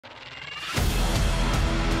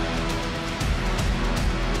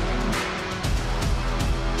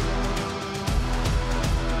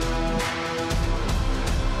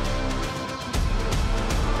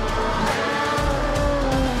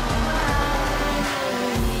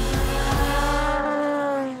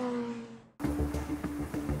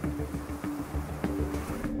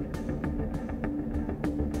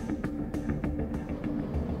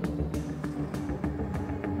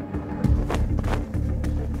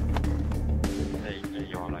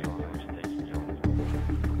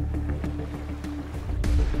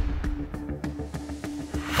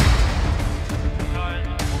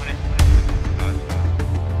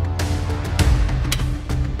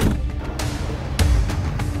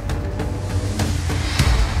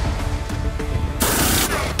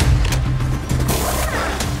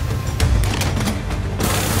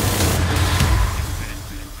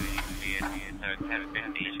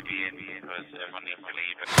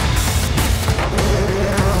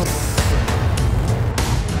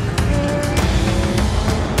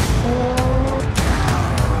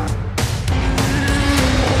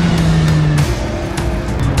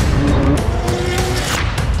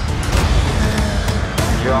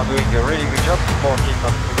are doing a really good job, 14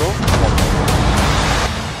 laps to go.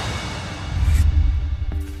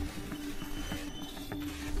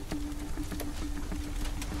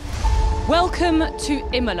 Welcome to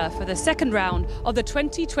Imola for the second round of the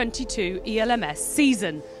 2022 ELMS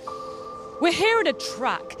season. We're here at a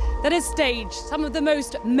track that has staged some of the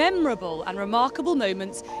most memorable and remarkable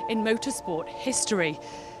moments in motorsport history.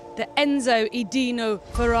 The Enzo Edino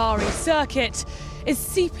Ferrari circuit is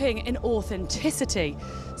seeping in authenticity.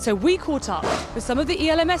 So we caught up with some of the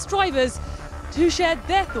ELMS drivers who shared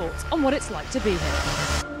their thoughts on what it's like to be here.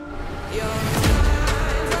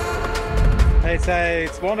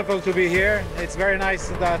 It's wonderful to be here. It's very nice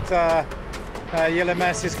that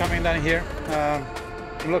ELMS is coming down here.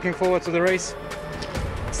 I'm looking forward to the race.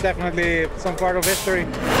 It's definitely some part of history.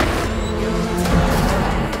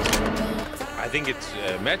 I think it's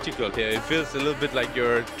magical here. It feels a little bit like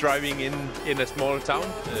you're driving in a small town.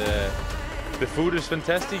 The food is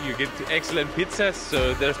fantastic. You get excellent pizzas,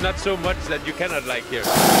 so there's not so much that you cannot like here.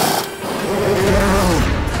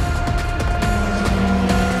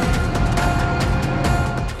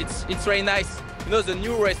 It's very nice. You know, the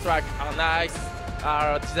new racetrack are nice,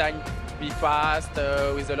 are designed to be fast,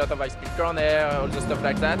 with a lot of high-speed corner, all the stuff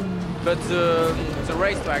like that. But the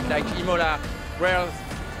racetrack like Imola, where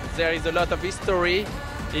there is a lot of history,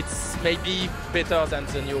 it's maybe better than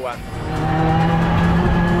the new one.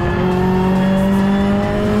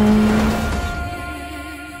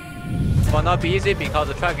 It will not be easy because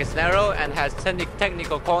the track is narrow and has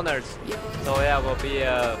technical corners. So yeah, it will be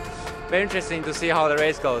very interesting to see how the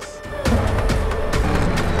race goes.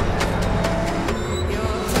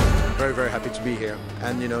 Very, very happy to be here.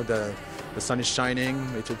 And you know, the sun is shining,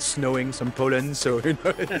 it's snowing some Poland, so you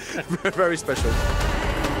know, it's very special.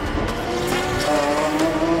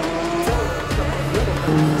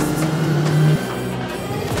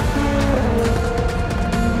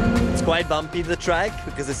 It's quite bumpy, the track,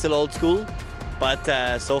 because it's still old school, but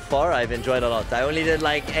so far I've enjoyed a lot. I only did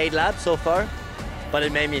like 8 laps so far, but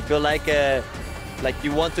it made me feel like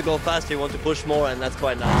you want to go faster, you want to push more, and that's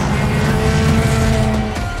quite nice.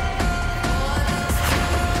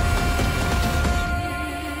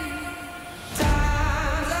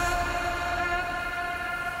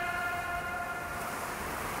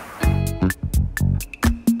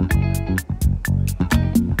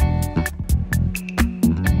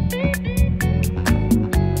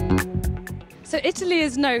 So Italy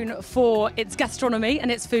is known for its gastronomy and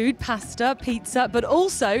its food, pasta, pizza, but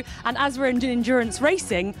also, and as we're in endurance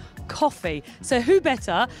racing, coffee. So who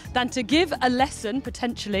better than to give a lesson,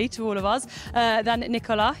 potentially, to all of us, than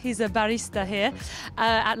Nicola. He's a barista here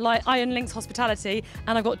at Iron Links Hospitality,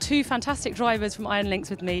 and I've got 2 fantastic drivers from Iron Links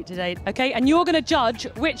with me today, okay? And you're going to judge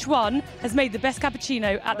which one has made the best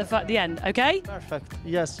cappuccino at the end, okay? Perfect,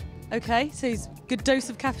 yes. Okay, so he's good dose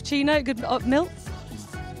of cappuccino, good milk?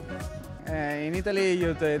 In Italy,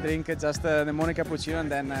 you drink just the morning cappuccino and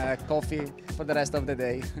then coffee for the rest of the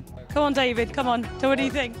day. Come on, David, come on. So what do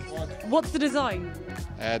you think? What's the design?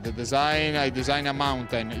 The design, I design a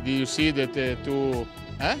mountain. Do you see that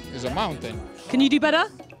it's a mountain? Can you do better?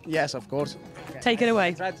 Yes, of course. Take it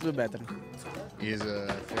away. Try to do better.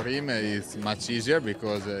 For him, it's much easier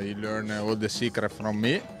because he learned all the secret from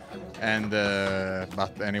me. And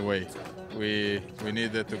but anyway, we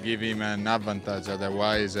needed to give him an advantage,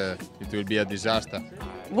 otherwise it will be a disaster.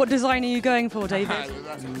 What design are you going for, David?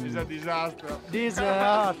 It's a disaster. This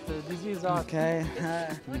art. This is art. Okay.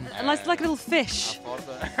 Like a little fish.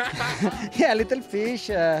 Yeah, little fish.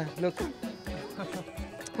 Look.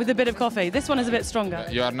 With a bit of coffee. This one is a bit stronger.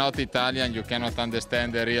 You are not Italian, you cannot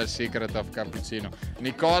understand the real secret of cappuccino.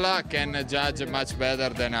 Nicola can judge much better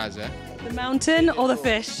than us. The mountain or the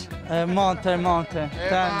fish? Monte. 10 Monte.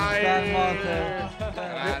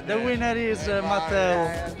 The winner is Matteo.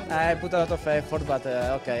 I put a lot of effort, but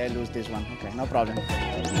okay, I lose this one. Okay, no problem.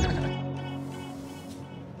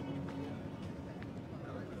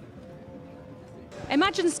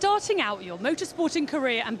 Imagine starting out your motorsporting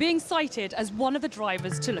career and being cited as one of the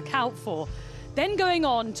drivers to look out for. Then going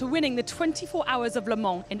on to winning the 24 Hours of Le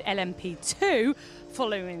Mans in LMP2,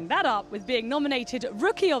 following that up with being nominated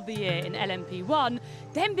Rookie of the Year in LMP1,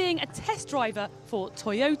 then being a test driver for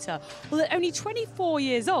Toyota. Well, at only 24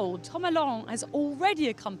 years old, Tom Alon has already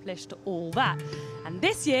accomplished all that. And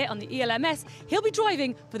this year on the ELMS, he'll be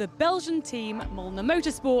driving for the Belgian team Molnar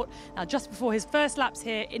Motorsport. Now, just before his first laps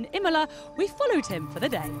here in Imola, we followed him for the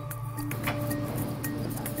day.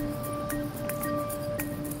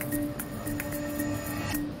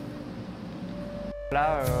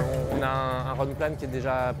 Là, on a un run plan qui est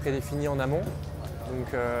déjà prédéfini en amont.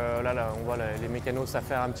 Donc là, on voit les mécanos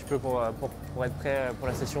s'affairent un petit peu pour être prêt pour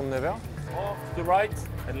la session de 9h. More to the right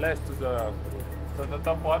and less to the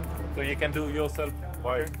top one, so you can do yourself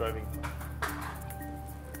while driving.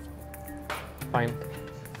 Fine.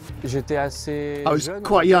 J'étais assez I was jeune,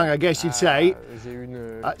 quite young, I guess you'd say. j'ai eu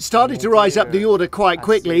une Started to rise up the order quite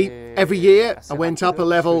quickly. Every year I went up a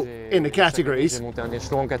level in the categories. J'ai monté un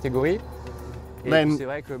échelon en catégorie. Then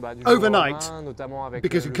overnight,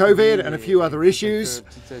 because of COVID and a few other issues,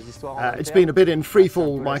 it's been a bit in free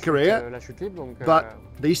fall my career, but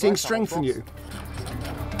these things strengthen you.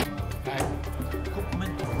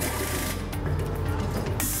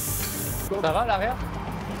 Ça va l'arrière?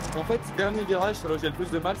 En fait, dernier virage, c'est là où j'ai le plus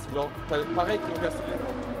de mal, c'est genre, pareil que le Castellet.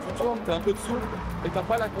 Tu tournes, t'es un peu dessous, et t'as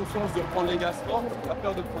pas la confiance de prendre les gaz forts, t'as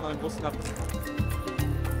peur de prendre un gros snap.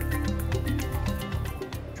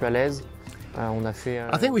 Je suis à l'aise.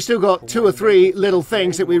 I think we still got 2 or 3 little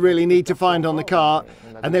things that we really need to find on the car,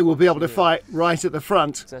 and then we'll be able to fight right at the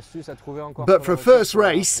front. But for a first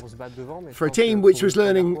race, for a team which was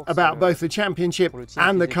learning about both the championship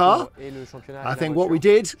and the car, I think what we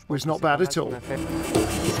did was not bad at all.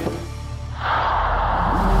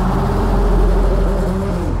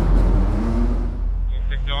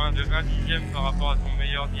 Secteur 1 de 1 dixième par rapport à ton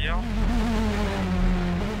meilleur d'hier.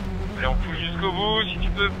 Allez, on pousse jusqu'au bout, si tu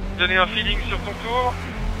peux donner un feeling sur ton tour.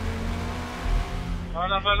 Ah,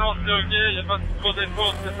 la balance c'est ok, il n'y a pas de gros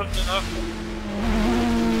efforts, c'est ça le neuf.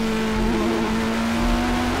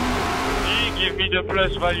 Give me the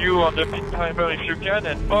plus value on the pit timer if you can,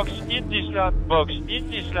 and box in this lap,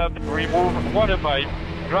 remove water pipe,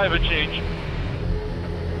 driver change.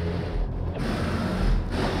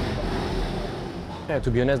 Yeah, to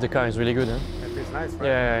be honest, the car is really good. Huh? It's nice, right?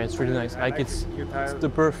 Yeah, it's really nice. Like it's the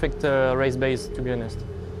perfect race base, to be honest.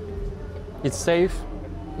 It's safe,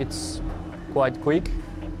 it's quite quick.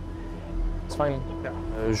 It's fine.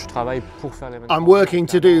 Je travaille pour faire l'événement. I'm working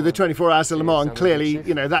to do the 24 Hours of Le Mans. Clearly,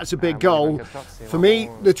 you know, that's a big goal. For me,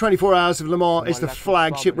 the 24 Hours of Le Mans is the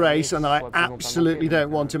flagship race, and I absolutely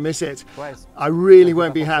don't want to miss it. I really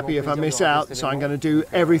won't be happy if I miss out, so I'm going to do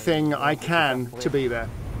everything I can to be there.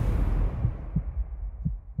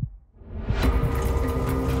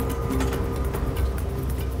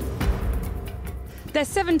 They're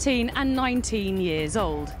 17 and 19 years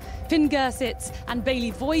old. Finn Gersitz and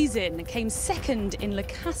Bailey Voisin came second in Le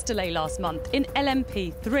Castellet last month in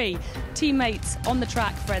LMP3. Teammates on the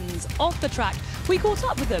track, friends off the track. We caught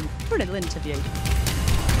up with them for a little interview.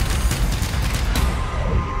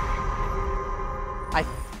 I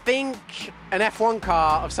think an F1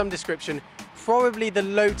 car of some description, probably the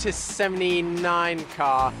Lotus 79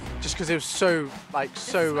 car, just because it was so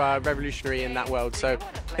revolutionary in that world. So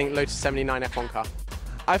I think Lotus 79 F1 car.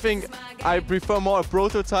 I think I prefer more a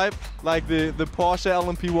prototype, like the Porsche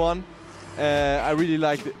LMP1. I really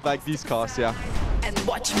like these cars, yeah. And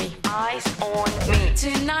watch me, eyes on me.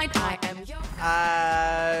 Tonight I am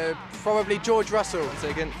your... Probably George Russell.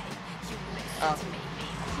 Second.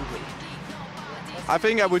 I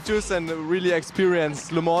think I would choose a really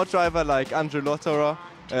experienced Le Mans driver like Andre Lotterer,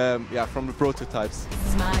 yeah, from the prototypes. This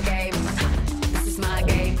is my game. This is my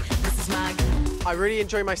game. This is my game. I really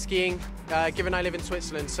enjoy my skiing, given I live in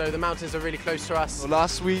Switzerland, so the mountains are really close to us. So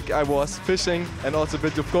last week I was fishing and also a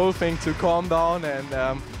bit of golfing to calm down,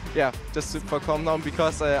 and yeah, just for calm down,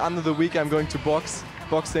 because under the week I'm going to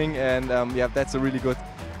boxing, and yeah, that's a really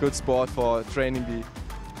good sport for training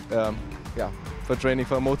for training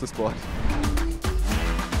for motorsport.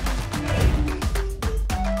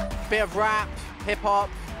 Bit of rap, hip hop,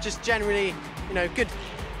 just generally, you know, good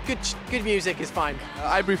music is fine.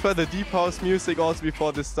 I prefer the deep house music also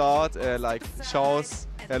before the start, like Shaw's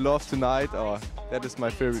Love Tonight, or that is my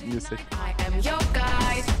favorite music. I am your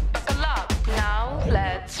guide. Buckle up. Now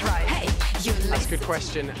let's ride. Hey, you That's a good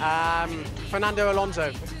question. Fernando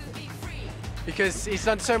Alonso, because he's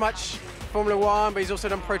done so much Formula One, but he's also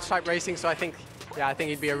done prototype racing, so I think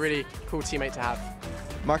he'd be a really cool teammate to have.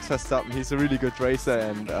 Max Verstappen, he's a really good racer,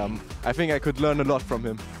 and I think I could learn a lot from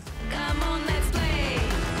him. Come on, let's play.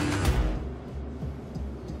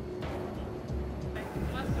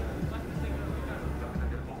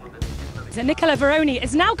 Nicola Veroni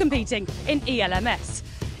is now competing in ELMS.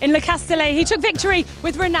 In Le Castellet, he took victory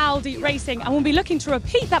with Rinaldi Racing and will be looking to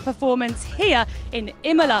repeat that performance here in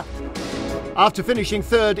Imola. After finishing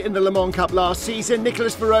third in the Le Mans Cup last season,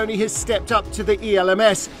 Nicolas Veroni has stepped up to the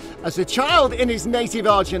ELMS. As a child in his native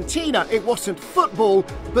Argentina, it wasn't football,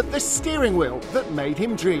 but the steering wheel that made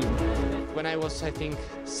him dream. When I was, I think,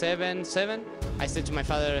 seven, I said to my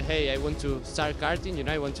father, hey, I want to start karting,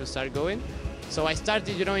 I want to start going. So I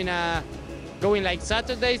started, in a going like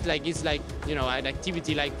Saturdays, like it's like, you know, an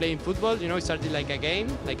activity like playing football. You know, it started like a game,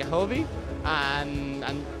 like a hobby, and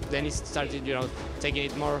then it started, you know, taking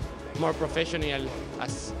it more professional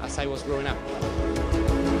as I was growing up.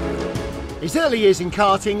 His early years in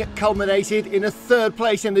karting culminated in a 3rd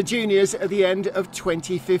place in the juniors at the end of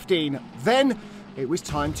 2015. Then it was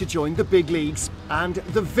time to join the big leagues, and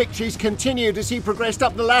the victories continued as he progressed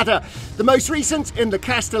up the ladder. The most recent in the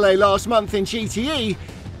Castellet last month in GTE,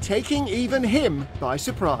 taking even him by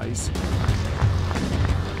surprise.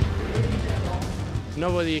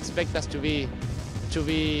 Nobody expects us to be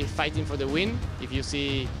fighting for the win. If you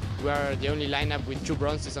see, we are the only lineup with 2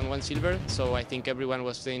 bronzes and 1 silver, so I think everyone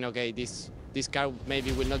was saying, okay, this car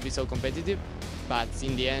maybe will not be so competitive, but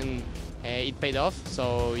in the end it paid off.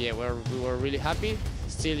 So yeah, we were really happy.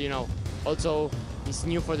 Still, you know, also it's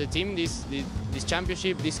new for the team, this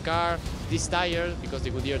championship, this car, this tire, because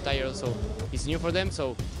the Goodyear tire also is new for them.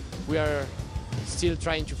 So we are still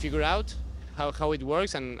trying to figure out how it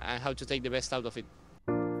works and how to take the best out of it.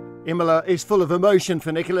 Imola is full of emotion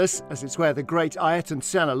for Nicholas, as it's where the great Ayrton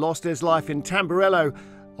Senna lost his life in Tamburello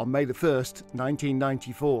on May the 1st,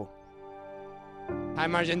 1994.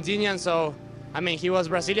 I'm Argentinian, so I mean, he was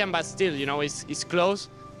Brazilian, but still, you know, it's close.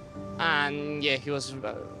 And yeah, he was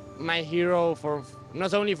my hero for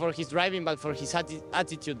not only for his driving, but for his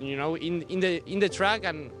attitude, you know, in the track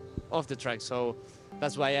and off the track. So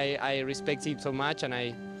that's why I respect him so much, and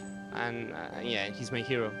yeah, he's my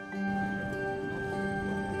hero.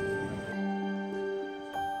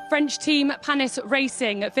 French team Panis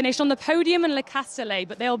Racing finished on the podium in Le Castellet,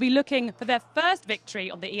 but they'll be looking for their first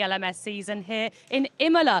victory of the ELMS season here in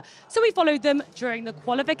Imola. So we followed them during the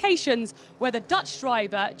qualifications, where the Dutch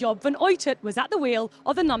driver Job van Uytert was at the wheel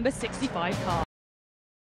of the number 65 car.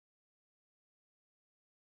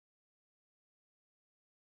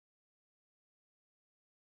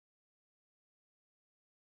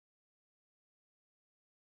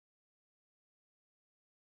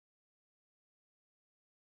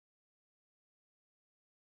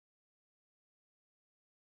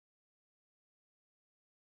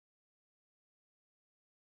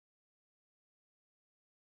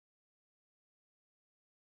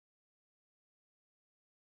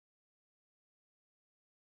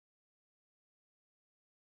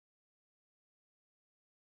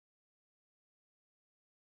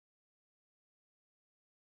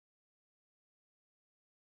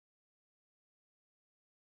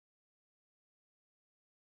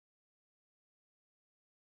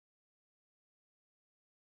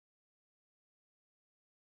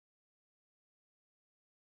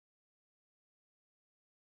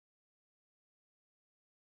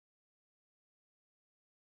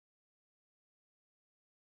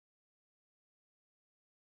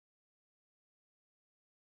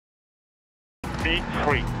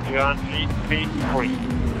 P3, currently P3.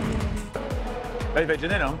 Là, il va être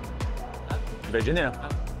gêné, là. Hein. Il va être gêné, là.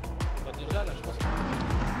 Déjà, là, je pense que...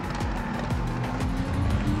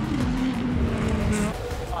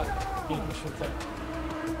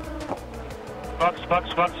 Box,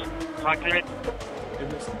 5 limite.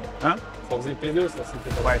 Hein? Ça faisait P2, ça,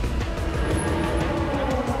 c'était pas... Ouais.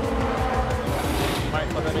 Ouais,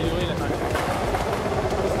 pas d'améliorer, là.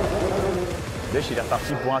 Dèche, il est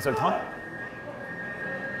reparti pour un seul train.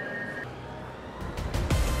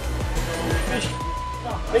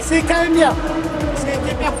 Mais c'est quand même bien.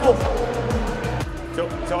 C'était bien pro.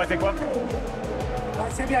 Ça aurait fait quoi? Ouais,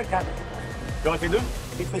 c'est bien quand même. Tu aurais fait 2?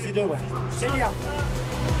 Il faisait 2, ouais. C'est bien.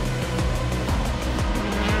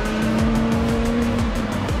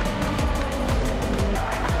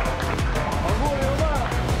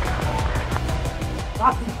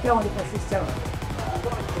 Ah putain, on est passé ça.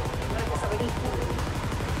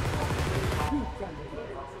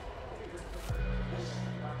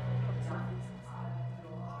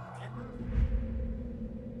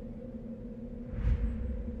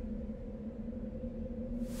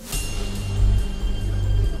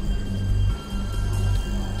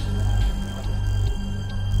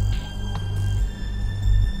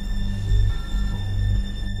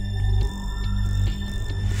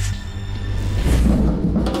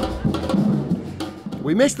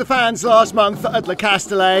 We missed the fans last month at Le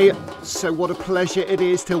Castellet, so what a pleasure it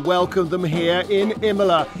is to welcome them here in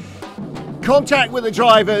Imola. Contact with the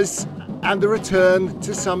drivers and the return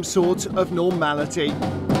to some sort of normality.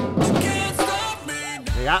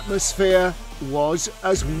 The atmosphere was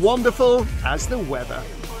as wonderful as the weather.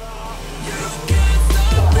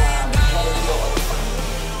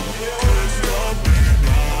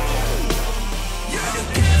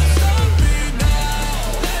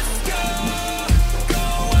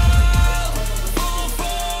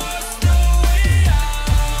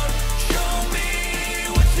 Show me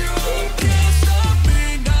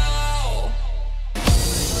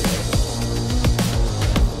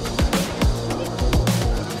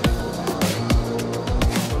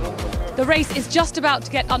The race is just about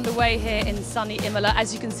to get underway here in sunny Imola.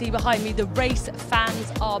 As you can see behind me, the race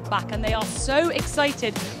fans are back and they are so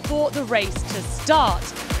excited for the race to start.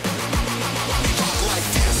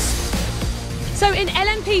 So in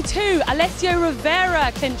LMP2, Alessio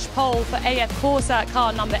Rivera clinched pole for AF Corsa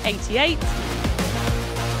car number 88.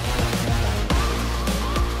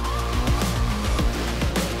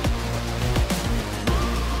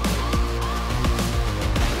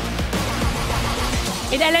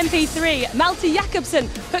 In LMP3, Malte Jakobsen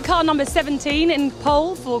put car number 17 in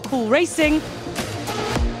pole for Cool Racing.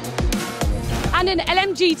 And in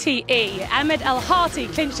LMGTE, Ahmed El Hati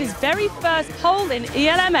clinched his very first pole in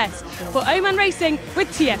ELMS for Oman Racing with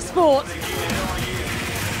TF Sport.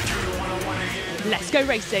 Let's go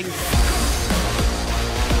racing.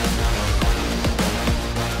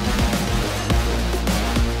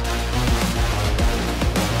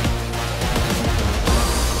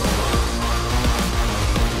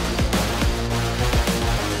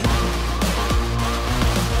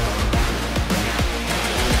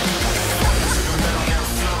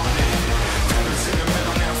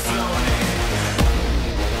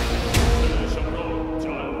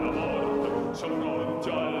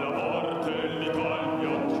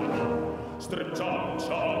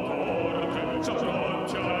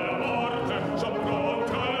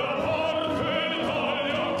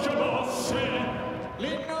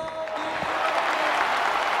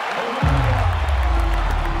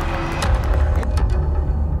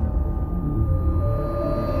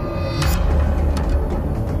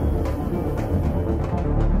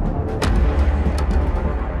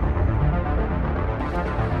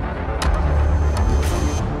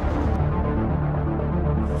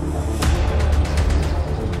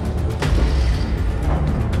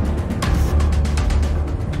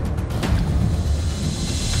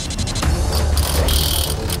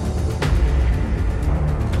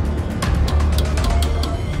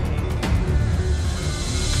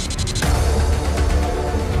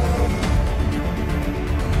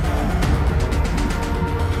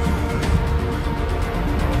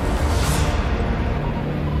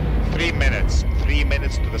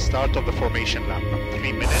 Start of the formation lap.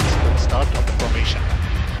 3 minutes to the start of the formation lap.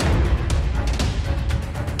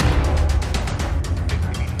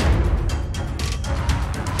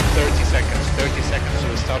 30 seconds to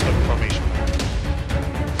the start of the formation lap.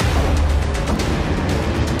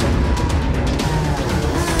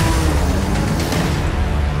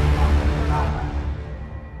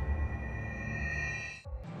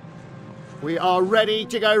 We are ready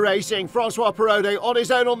to go racing. Francois Perrodo on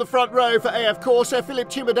his own on the front row for AF Corsa. Philip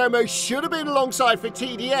Chimodomo should have been alongside for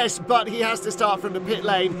TDS, but he has to start from the pit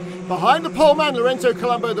lane. Behind the pole man, Lorenzo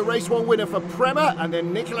Colombo, the race one winner for Prema, and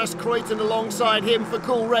then Nicolas Kreuten alongside him for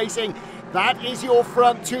Cool Racing. That is your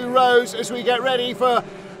front two rows as we get ready for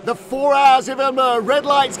the 4 hours of Imola. Red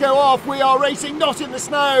lights go off. We are racing not in the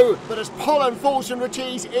snow, but as pollen falls from the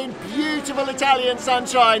trees in beautiful Italian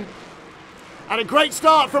sunshine. And a great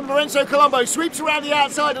start from Lorenzo Colombo, sweeps around the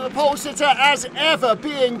outside of the pole sitter as ever,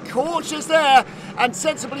 being cautious there, and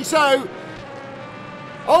sensibly so.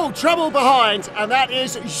 Oh, trouble behind, and that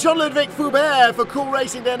is Jean-Ludwig Foubert for Cool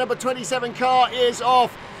Racing. Their number 27 car is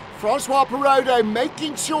off. Francois Perrodo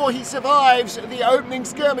making sure he survives the opening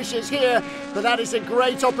skirmishes here, but that is a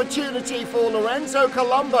great opportunity for Lorenzo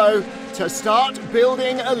Colombo to start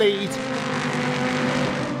building a lead.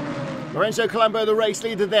 Lorenzo Colombo, the race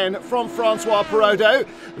leader then from Francois Perrodo.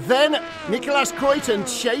 Then Nicolas Kreuten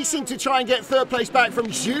chasing to try and get third place back from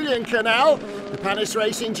Julien Canal. The Panis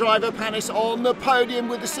Racing driver, Panis on the podium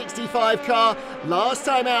with the 65 car. Last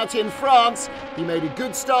time out in France, he made a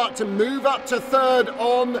good start to move up to third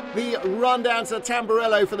on the run down to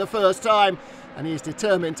Tamburello for the first time. And he is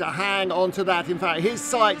determined to hang on to that. In fact, his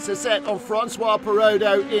sights are set on Francois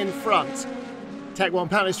Perrodo in front. Tech 1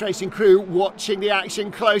 Panis Racing crew watching the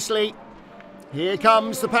action closely. Here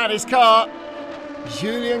comes the Panis car.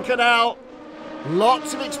 Julien Canal.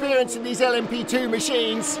 Lots of experience in these LMP2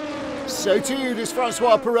 machines. So too does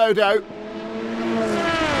Francois Perrodo.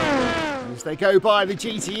 As they go by the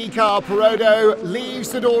GTE car, Perrodo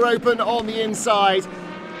leaves the door open on the inside.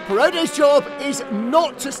 Perrodo's job is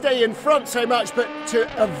not to stay in front so much, but to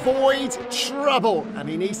avoid trouble. And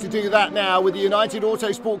he needs to do that now with the United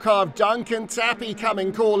Autosport car of Duncan Tappy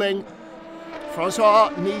coming calling. Francois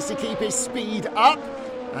needs to keep his speed up,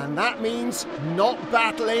 and that means not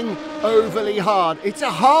battling overly hard. It's a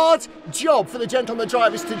hard job for the gentleman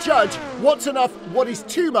drivers to judge what's enough, what is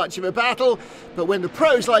too much of a battle, but when the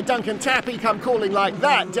pros like Duncan Tappy come calling like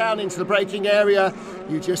that down into the braking area,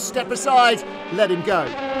 you just step aside, let him go.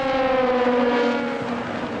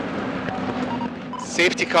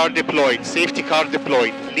 Safety car deployed. Safety car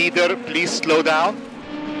deployed. Leader, please slow down.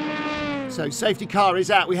 So safety car is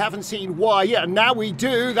out. We haven't seen why yet, and now we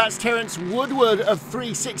do. That's Terence Woodward of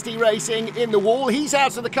 360 Racing in the wall. He's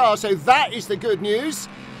out of the car, so that is the good news.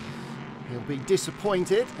 He'll be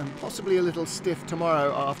disappointed and possibly a little stiff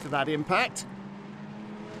tomorrow after that impact.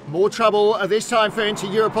 More trouble this time for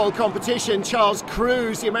inter-Europol competition. Charles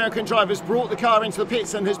Cruz, the American driver, has brought the car into the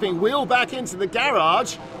pits and has been wheeled back into the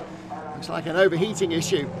garage. Looks like an overheating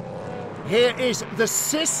issue. Here is the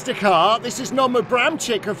sister car. This is Norma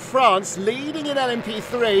Bramczyk of France, leading in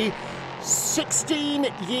LMP3.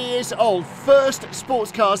 16 years old. First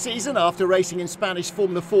sports car season after racing in Spanish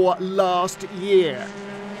Formula 4 last year.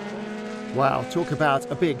 Wow, talk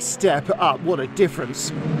about a big step up. What a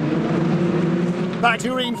difference. Back to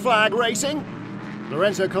green flag racing.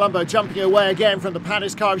 Lorenzo Colombo jumping away again from the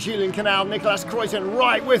Panis car of Julien Canal. Nicolas Kreuzen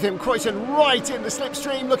right with him. Kreuzen right in the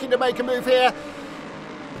slipstream, looking to make a move here.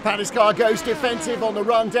 The Panis car goes defensive on the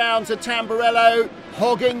run down to Tamburello,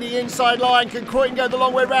 hogging the inside line. Can Kreuzen go the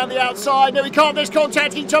long way around the outside? No, he can't. There's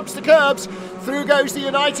contact. He jumps the curbs. Through goes the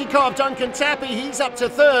United car of Duncan Tappy. He's up to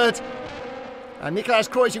third. And Nicolas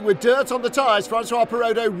Kreuzen with dirt on the tyres. Francois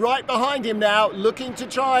Perrodo right behind him now, looking to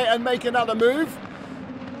try and make another move.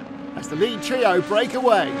 As the lead trio break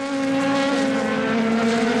away.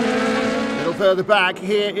 A little further back,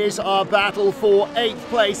 here is our battle for 8th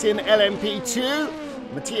place in LMP2.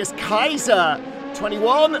 Matthias Kaiser,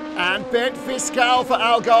 21, and Bent Fiscal for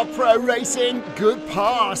Algarve Pro Racing. Good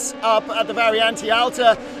pass up at the Variante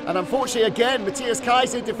Alta. And unfortunately, again, Matthias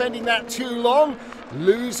Kaiser defending that too long,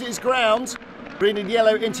 loses ground. Green and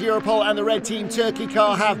yellow inter-Europol and the red team Turkey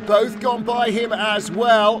car have both gone by him as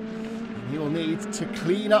well. He'll need to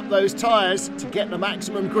clean up those tyres to get the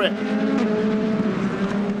maximum grip.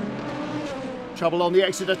 Trouble on the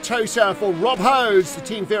exit of Tosa for Rob Hodes, the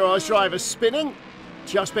Team Virage driver, spinning,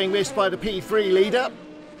 just being missed by the P3 leader.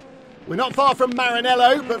 We're not far from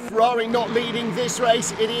Maranello, but Ferrari not leading this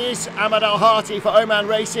race. It is Ahmad Al-Hati for Oman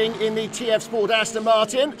Racing in the TF Sport Aston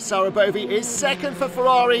Martin. Sarabovi is second for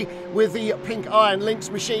Ferrari with the pink Iron Lynx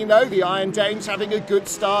machine, though. The Iron Dames having a good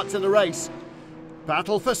start to the race.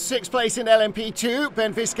 Battle for 6th place in LMP2.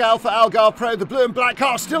 Ben Fiscal for Algarve Pro. The blue and black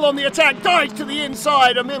car still on the attack. Dives to the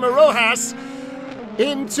inside of Mima Rojas.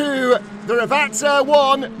 Into the Ravazza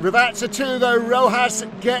 1. Ravazza 2, though. Rojas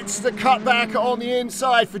gets the cutback on the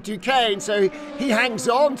inside for Duquesne. So he hangs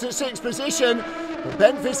on to 6th position. But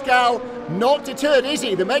Ben Fiscal not deterred, is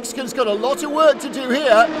he? The Mexican's got a lot of work to do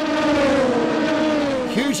here.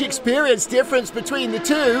 Huge experience difference between the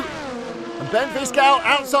two. And Ben Fiscal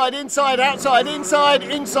outside, inside, outside, inside,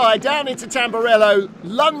 inside, down into Tamburello.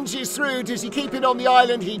 Lunges through. Does he keep it on the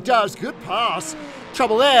island? He does. Good pass.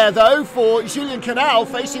 Trouble there, though, for Julien Canal,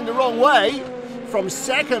 facing the wrong way from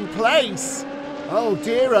 2nd place. Oh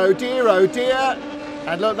dear, oh dear, oh dear.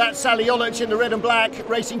 And look, that's Sally Olic in the red and black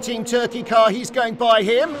Racing Team Turkey car. He's going by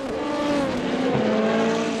him.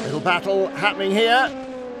 Little battle happening here.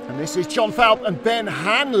 And this is John Falp and Ben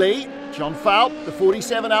Hanley. John Falp, the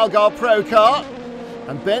 47 Algarve Pro car.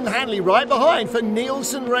 And Ben Hanley right behind for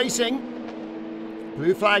Nielsen Racing.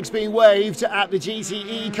 Blue flag's being waved at the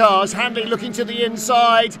GTE cars. Hanley looking to the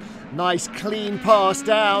inside. Nice clean pass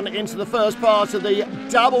down into the first part of the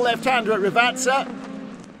double left-hander at Ravazza.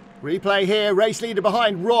 Replay here, race leader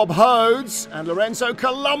behind Rob Hodes. And Lorenzo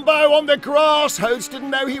Colombo on the grass. Hodes didn't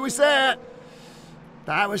know he was there.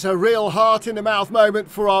 That was a real heart-in-the-mouth moment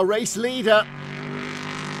for our race leader.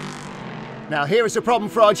 Now here is a problem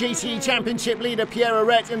for our GTE Championship leader, Pierre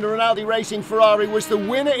Arret in the Rinaldi Racing Ferrari, was the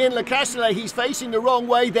winner in Le Castellet. He's facing the wrong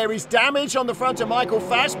way. There is damage on the front of Michael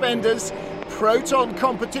Fassbender's Proton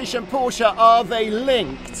Competition Porsche. Are they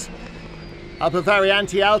linked? Up a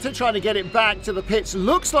Variante Alta, trying to get it back to the pits.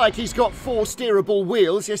 Looks like he's got 4 steerable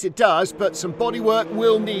wheels. Yes, it does, but some bodywork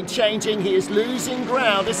will need changing. He is losing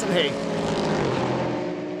ground, isn't he?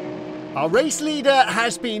 Our race leader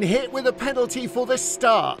has been hit with a penalty for the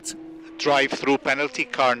start. Drive-through penalty,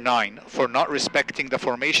 car 9, for not respecting the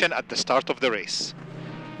formation at the start of the race.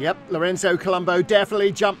 Yep, Lorenzo Colombo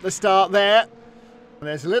definitely jumped the start there. And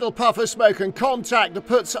there's a little puff of smoke and contact that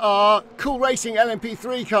puts our Cool Racing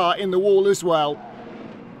LMP3 car in the wall as well.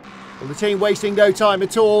 Well, the team wasting no time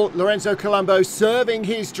at all. Lorenzo Colombo serving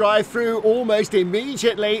his drive-through almost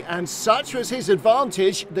immediately, and such was his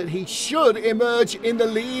advantage that he should emerge in the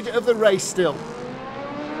lead of the race still.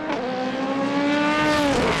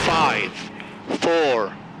 5,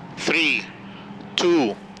 4, 3,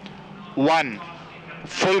 2, 1.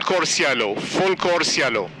 Full course yellow, full course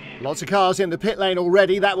yellow. Lots of cars in the pit lane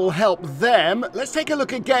already. That will help them. Let's take a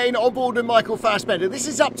look again on board with Michael Fassbender. This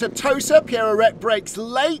is up to Tosa. Pierre Arret breaks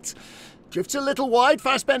late. Drifts a little wide,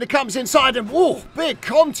 Fassbender comes inside and, whoa, big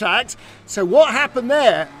contact. So what happened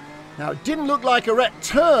there? Now, it didn't look like a wreck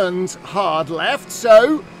turned hard left,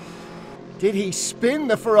 so did he spin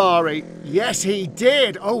the Ferrari? Yes, he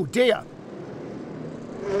did. Oh, dear.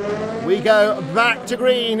 We go back to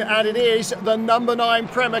green, and it is the number 9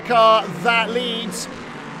 Prema car that leads.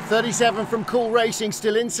 37 from Cool Racing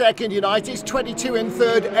still in second, United's 22 in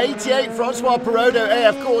third, 88 Francois Perrodo,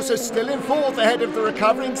 AF Corsa still in fourth ahead of the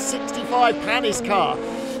recovering 65 Panis car.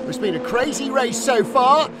 It's been a crazy race so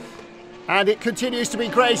far, and it continues to be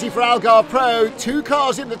crazy for Algarve Pro. 2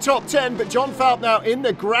 cars in the top 10, but John Falp now in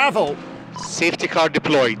the gravel. Safety car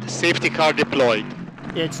deployed, safety car deployed.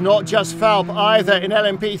 It's not just Falp either in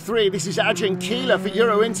LMP3, this is Adrian Keeler for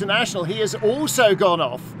Euro International, he has also gone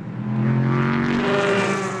off.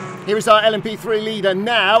 Here is our LMP3 leader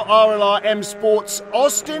now, RLR M Sports,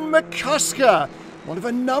 Austin McCusker. One of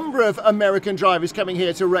a number of American drivers coming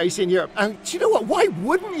here to race in Europe. And do you know what? Why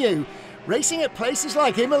wouldn't you? Racing at places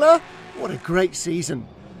like Imola? What a great season.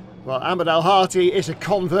 Well, Ahmed Al-Hati is a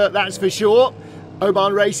convert, that's for sure.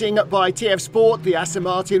 Oman Racing by TF Sport. The Aston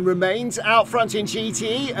Martin remains out front in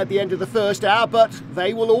GTE at the end of the first hour, but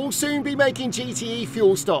they will all soon be making GTE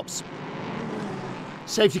fuel stops.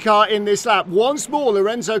 Safety car in this lap. Once more,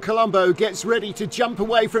 Lorenzo Colombo gets ready to jump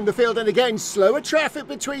away from the field, and again, slower traffic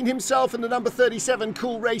between himself and the number 37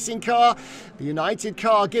 Cool Racing car. The United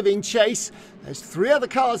car giving chase. There's 3 other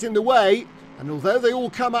cars in the way, and although they all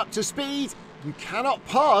come up to speed, you cannot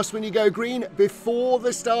pass when you go green before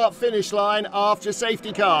the start-finish line after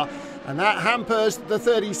safety car, and that hampers the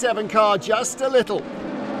 37 car just a little.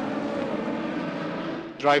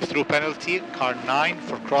 Drive-through penalty, car 9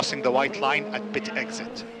 for crossing the white line at pit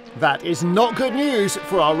exit. That is not good news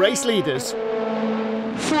for our race leaders.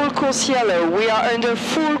 Full course yellow, we are under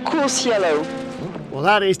full course yellow. Well,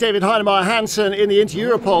 that is David Heinemeier Hansen in the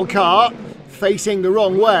Inter-Europol car, facing the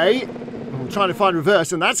wrong way. I'm trying to find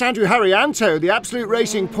reverse, and that's Andrew Haryanto, the Absolute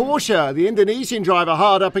Racing Porsche, the Indonesian driver,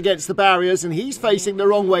 hard up against the barriers, and he's facing the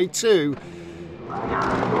wrong way too.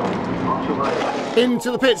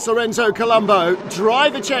 Into the pits, Lorenzo Colombo.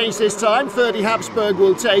 Driver change this time. Ferdy Habsburg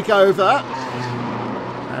will take over.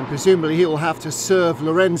 And presumably he will have to serve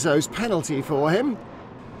Lorenzo's penalty for him.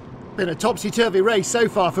 Been a topsy-turvy race so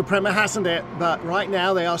far for Prema, hasn't it? But right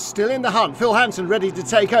now they are still in the hunt. Phil Hansen ready to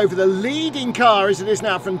take over the leading car as it is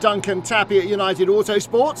now from Duncan Tappy at United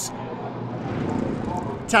Autosports.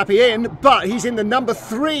 Tappy in, but he's in the number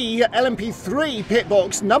 3 LMP3 pit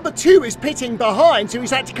box. Number 2 is pitting behind, so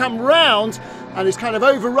he's had to come round and is kind of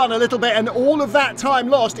overrun a little bit, and all of that time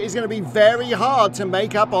lost is going to be very hard to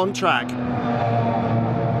make up on track.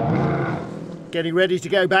 Getting ready to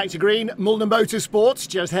go back to green, Mulder Motorsports,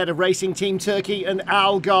 just ahead of Racing Team Turkey and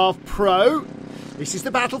Algarve Pro. This is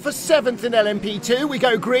the battle for 7th in LMP2. We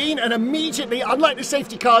go green, and immediately, unlike the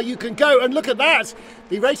safety car, you can go, and look at that.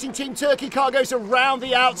 The Racing Team Turkey car goes around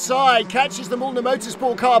the outside, catches the Mulder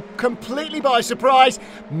Motorsport car completely by surprise,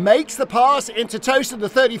 makes the pass into Tosa. The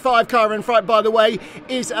 35 car in front, by the way,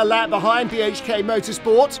 is a lap behind BHK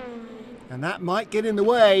Motorsport. And that might get in the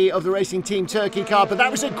way of the Racing Team Turkey car, but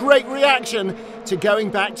that was a great reaction to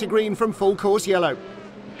going back to green from full course yellow.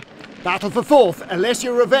 Battle for 4th,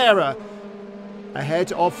 Alessio Rivera.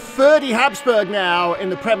 Ahead of Ferdy Habsburg now in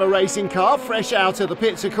the Prema Racing car, fresh out of the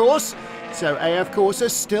pits, of course. So AF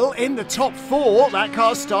Corsa still in the top 4. That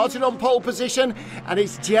car started on pole position, and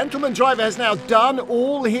its gentleman driver has now done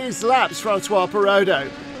all his laps, Francois Perrodo.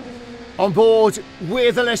 On board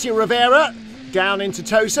with Alessio Rivera, down into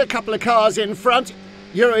Tosa, a couple of cars in front.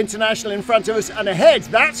 Euro International in front of us, and ahead,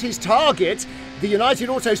 that's his target, the United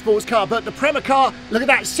Autosports car. But the Prema car, look at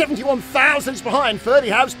that, 71 thousandths behind. Ferdy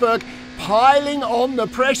Habsburg piling on the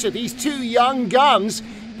pressure. These 2 young guns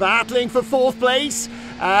battling for 4th place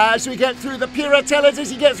as we get through the Piratelli.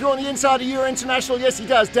 Does he get through on the inside of Euro International? Yes, he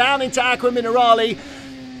does. Down into Aqua Minerale.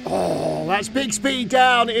 Oh, that's big speed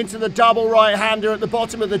down into the double right-hander at the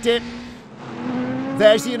bottom of the dip.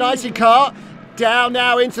 There's the United car. Down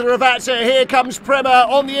now into the Ravazza. Here comes Prema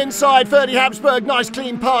on the inside. Ferdy Habsburg, nice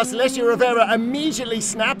clean pass. Alessio Rivera immediately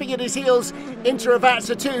snapping at his heels into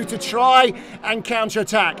Ravazza 2 to try and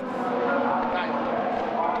counter-attack.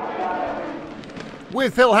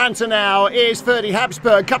 With Phil Hansen now is Ferdy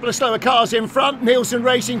Habsburg. Couple of slower cars in front. Nielsen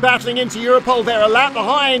Racing battling into Europol. They're a lap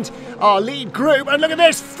behind our lead group. And look at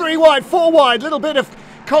this, 3 wide, 4 wide. Little bit of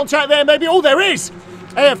contact there maybe. Oh, there is.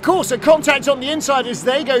 Of course, a contact on the inside as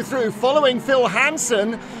they go through. Following Phil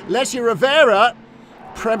Hansen, Alessio Rivera.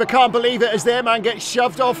 Prema can't believe it as their man gets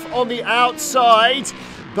shoved off on the outside.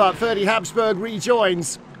 But Ferdy Habsburg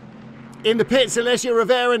rejoins. In the pits, Alessio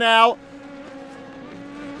Rivera now.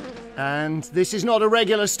 And this is not a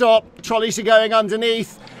regular stop. Trolleys are going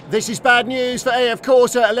underneath. This is bad news for AF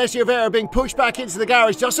Corsa. Alessio Vera being pushed back into the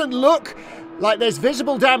garage. Doesn't look like there's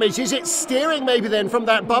visible damage. Is it steering maybe then from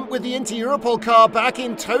that bump with the Inter-Europol car back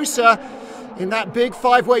in Tosa in that big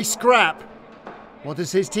five-way scrap? What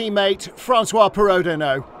does his teammate Francois Perrodo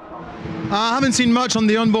know? I haven't seen much on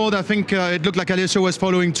the onboard. I think it looked like Alessio was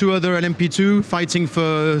following two other LMP2 fighting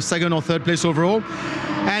for second or third place overall.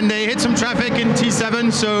 And they hit some traffic in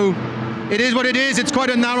T7, so it is what it is. It's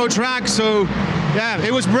quite a narrow track, so yeah,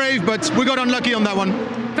 it was brave, but we got unlucky on that one.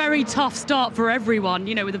 Very tough start for everyone,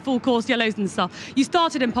 you know, with the full course yellows and stuff. You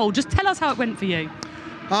started in pole. Just tell us how it went for you.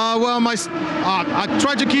 Well, I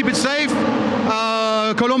tried to keep it safe.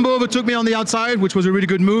 Colombo overtook me on the outside, which was a really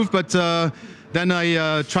good move, but then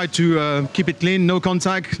I tried to keep it clean, no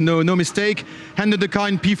contact, no mistake. Handed the car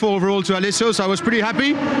in P4 overall to Alessio, so I was pretty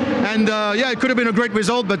happy. And yeah, it could have been a great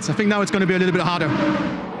result, but I think now it's going to be a little bit harder.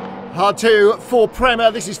 Hard two for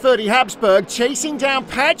Prema. This is Ferdy Habsburg chasing down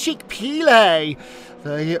Patrick Pilet,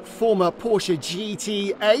 the former Porsche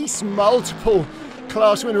GT ace, multiple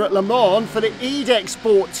class winner at Le Mans for the EDEC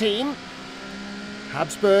Sport team.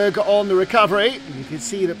 Habsburg on the recovery. You can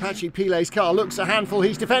see that Patrick Pilet's car looks a handful.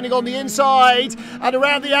 He's defending on the inside and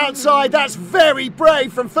around the outside. That's very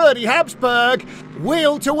brave from Ferdy Habsburg.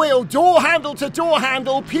 Wheel to wheel, door handle to door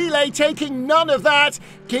handle. Pilet taking none of that.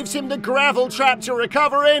 Gives him the gravel trap to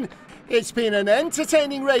recover in. It's been an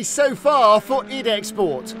entertaining race so far for EDEC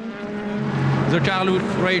Sport. The car looked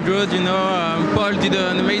very good, you know. Paul did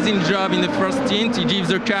an amazing job in the first stint. He gives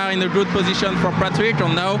the car in a good position for Patrick,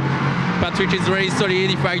 and now Patrick is very solid.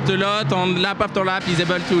 He fights a lot, and lap after lap he's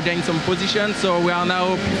able to gain some position. So we are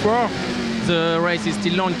now P4. The race is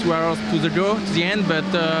still long, 2 hours to the end, but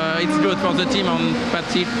it's good for the team, and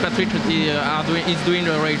Patrick is doing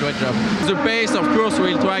a very great job. The pace, of course,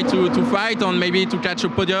 we'll try to fight and maybe to catch a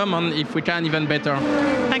podium, and if we can, even better.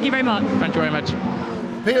 Thank you very much. Thank you very much.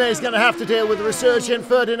 Pilet's going to have to deal with the resurgent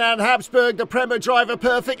Ferdinand Habsburg, the Prema driver,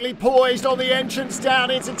 perfectly poised on the entrance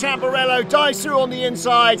down into Tamburello, dives through on the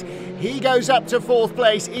inside. He goes up to 4th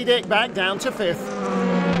place, EDEC back down to 5th.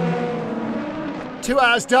 2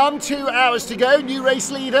 hours done, 2 hours to go. New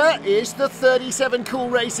race leader is the 37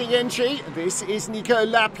 Cool Racing entry. This is Nico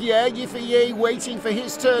Lapierre. Yiffier waiting for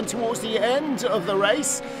his turn towards the end of the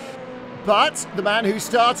race. But the man who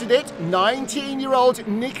started it, 19-year-old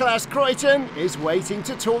Nicolas Croyton, is waiting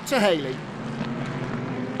to talk to Haley.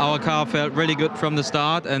 Our car felt really good from the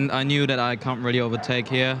start, and I knew that I can't really overtake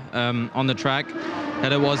here on the track.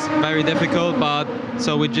 That it was very difficult, but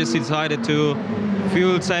so we just decided to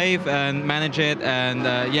fuel safe and manage it, and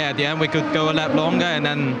yeah, at the end we could go a lap longer, and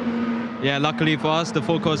then yeah, luckily for us the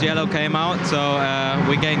full course yellow came out, so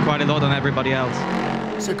we gained quite a lot on everybody else.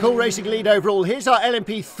 So Cool Racing lead overall. Here's our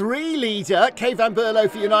LMP3 leader, Kay Van Berlo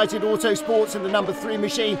for United Autosports and the number 3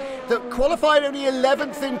 machine that qualified only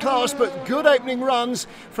 11th in class, but good opening runs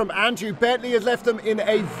from Andrew Bentley has left them in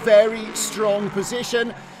a very strong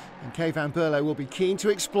position. And Kay Van Berlo will be keen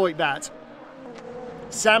to exploit that.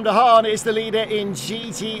 Sam de Haan is the leader in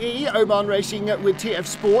GTE. Oman Racing with TF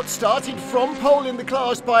Sport. Started from pole in the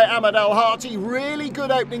class by Ahmad Al-Hati. Really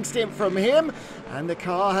good opening stint from him. And the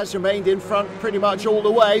car has remained in front pretty much all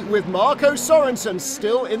the way with Marco Sorensen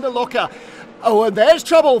still in the locker. Oh, and there's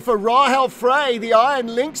trouble for Rahel Frey, the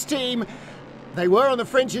Iron Lynx team. They were on the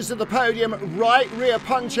fringes of the podium, right rear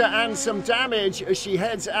puncture and some damage as she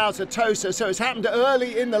heads out of Tosa. So it's happened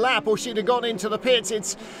early in the lap, or she'd have gone into the pits.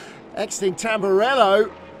 It's exiting Tamburello.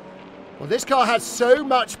 Well, this car has so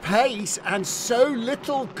much pace and so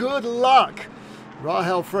little good luck.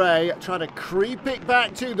 Rahel Frey trying to creep it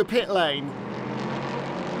back to the pit lane.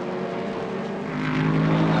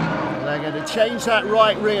 They're going to change that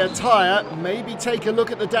right rear tyre, maybe take a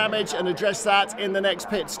look at the damage and address that in the next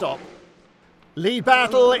pit stop. Lead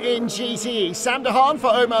battle in GTE. Sam de Haan for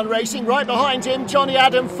Oman Racing. Right behind him, Johnny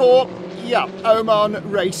Adam for, Oman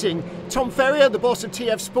Racing. Tom Ferrier, the boss of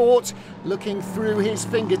TF Sport, looking through his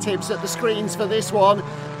fingertips at the screens for this one.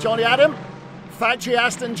 Johnny Adam, factory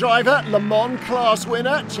Aston driver, Le Mans class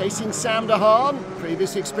winner, chasing Sam de Haan.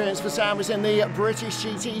 Previous experience for Sam was in the British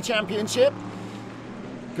GT Championship.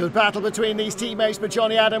 Good battle between these teammates, but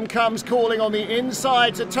Johnny Adam comes calling on the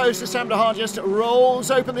inside to Tosa. Sam de Haan just rolls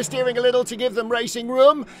open the steering a little to give them racing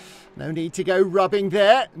room. No need to go rubbing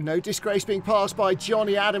there. No disgrace being passed by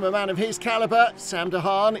Johnny Adam, a man of his calibre. Sam de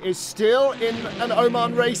Haan is still in an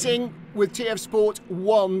Oman Racing with TF Sport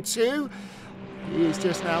 1-2. He is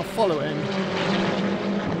just now following.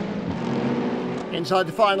 Inside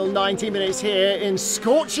the final 90 minutes here in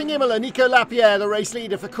scorching Imola, Nico Lapierre, the race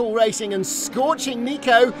leader for Cool Racing, and scorching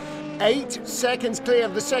Nico, 8 seconds clear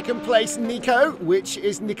of the second place Nico, which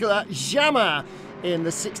is Nicolas Jamin in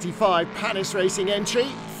the 65 Panis Racing entry.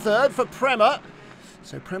 Third for Prema.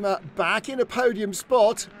 So Prema back in a podium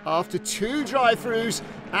spot after 2 drive-throughs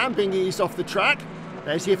and being eased off the track.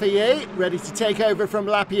 There's Yifei ready to take over from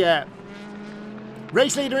Lapierre.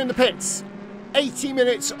 Race leader in the pits. 80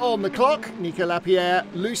 minutes on the clock. Nico Lapierre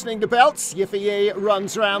loosening the belts. Yifei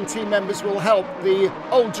runs round. Team members will help the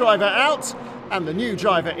old driver out and the new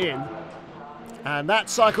driver in. And that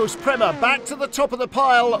cycles Prema back to the top of the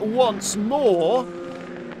pile once more.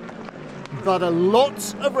 But a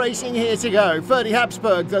lot of racing here to go. Ferdy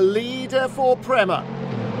Habsburg, the leader for Prema.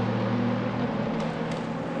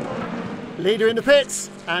 Leader in the pits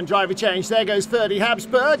and driver change. There goes Ferdy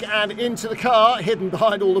Habsburg, and into the car, hidden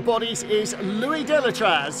behind all the bodies, is Louis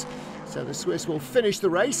Delatraz. So the Swiss will finish the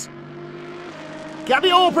race. Gabby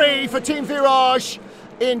Aubrey for Team Virage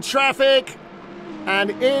in traffic,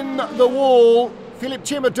 and in the wall, Philippe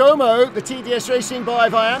Chimodomo, the TDS Racing by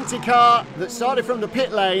Vianti car that started from the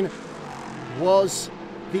pit lane, was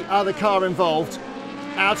the other car involved.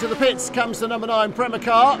 Out of the pits comes the number 9 Prema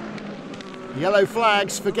car. Yellow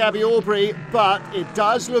flags for Gabby Aubrey, but it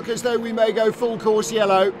does look as though we may go full course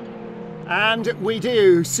yellow. And we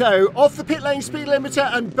do. So off the pit lane speed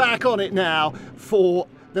limiter and back on it now for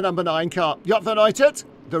the number 9 car. Joop van Uitert,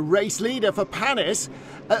 the race leader for Panis.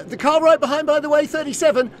 The car right behind, by the way,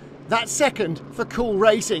 37. That's second for Cool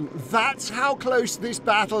Racing. That's how close this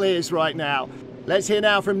battle is right now. Let's hear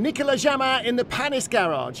now from Nicolas Jamin in the Panis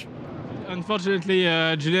garage. Unfortunately,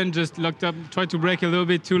 Julien just locked up, tried to brake a little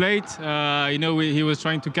bit too late. You know, he was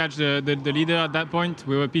trying to catch the leader at that point.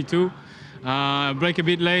 We were P2. Brake a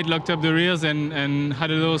bit late, locked up the rears and had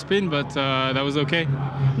a little spin, but that was okay.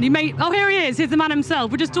 Oh, here he is. Here's the man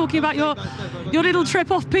himself. We're just talking about your little trip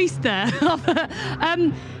off piste there.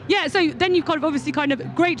 Yeah, so then you've obviously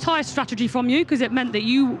great tyre strategy from you, because it meant that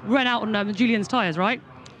you ran out on Julien's tyres, right?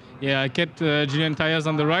 Yeah, I kept Julien tyres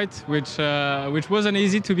on the right, which wasn't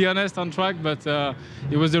easy, to be honest, on track, but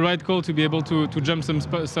it was the right call to be able to jump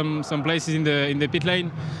some places in the pit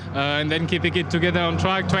lane, and then keeping it together on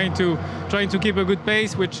track, trying to keep a good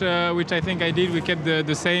pace, which I think I did. We kept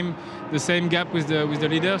the same gap with the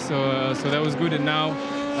leader, so that was good. And now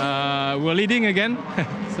we're leading again.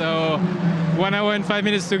 So 1 hour and 5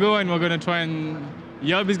 minutes to go, and we're going to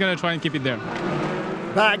Joop is going to try and keep it there.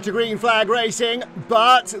 Back to green flag racing,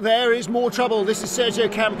 but there is more trouble. This is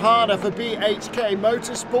Sergio Campana for BHK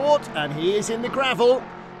Motorsport, and he is in the gravel.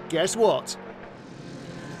 Guess what?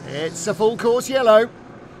 It's a full course yellow.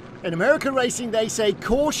 In American racing, they say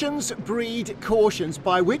cautions breed cautions,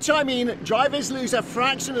 by which I mean drivers lose a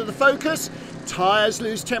fraction of the focus, tyres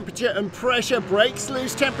lose temperature and pressure, brakes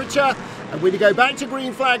lose temperature, and when you go back to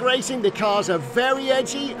green flag racing, the cars are very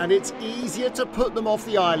edgy and it's easier to put them off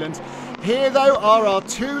the island. Here, though, are our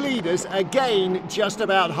 2 leaders, again, just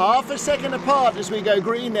about half a second apart as we go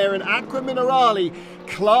green there in Aqua Minerale,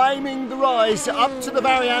 climbing the rise up to the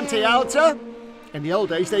Variante Alta. In the old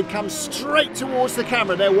days, they'd come straight towards the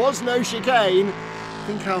camera. There was no chicane.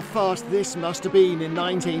 Think how fast this must have been in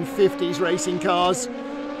 1950s racing cars.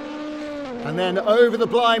 And then over the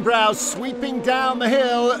blind brows, sweeping down the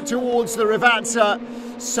hill towards the Rivazza.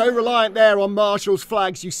 So reliant there on Marshall's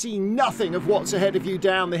flags, you see nothing of what's ahead of you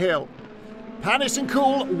down the hill. Panis and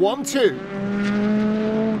Cool, 1-2.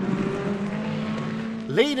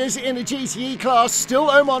 Leaders in the GTE class,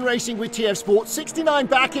 still Oman Racing with TF Sport. 69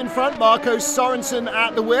 back in front, Marco Sorensen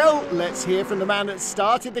at the wheel. Let's hear from the man that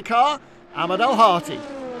started the car, Ahmed Al-Hati.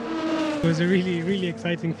 It was a really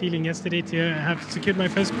exciting feeling yesterday to have secured my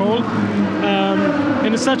first pole.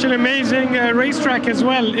 And it's such an amazing racetrack as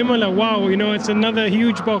well, Imola. Wow, you know, it's another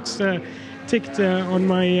huge box ticked on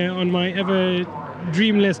my ever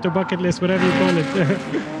dream list or bucket list, whatever you call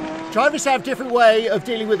it. Drivers have different way of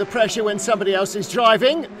dealing with the pressure when somebody else is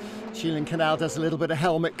driving. Julian Canal does a little bit of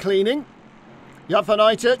helmet cleaning. Joop van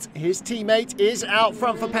Uitert, his teammate, is out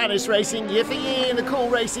front for Panis Racing. Yifei in the Cool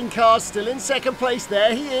Racing car, still in second place.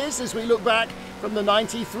 There he is as we look back from the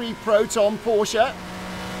 93 Proton Porsche.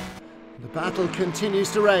 The battle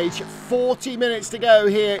continues to rage. 40 minutes to go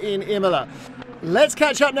here in Imola. Let's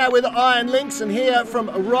catch up now with Iron Lynx and hear from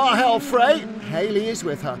Rahel Frey. Haley is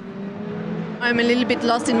with her. I'm a little bit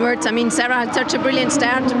lost in words. I mean, Sarah had such a brilliant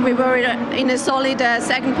start. We were in a solid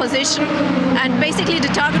second position, and basically the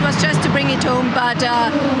target was just to bring it home. But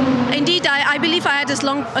indeed, I believe I had a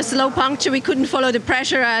slow puncture. We couldn't follow the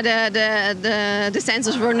pressure. The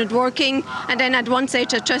sensors were not working, and then at one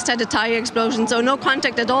stage I just had a tire explosion. So no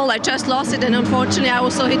contact at all. I just lost it, and unfortunately I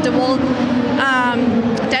also hit the wall.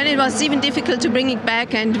 Then it was even difficult to bring it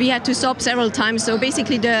back, and we had to stop several times. So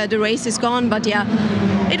basically the race is gone. But yeah.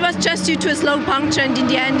 it was just due to a slow puncture and in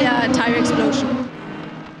the end a tyre explosion.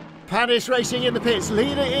 Panis racing in the pits.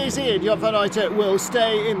 Leader is in. Joop van Uyten will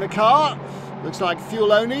stay in the car. Looks like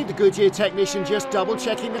fuel only. The Goodyear technician just double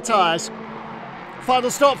checking the tyres. Final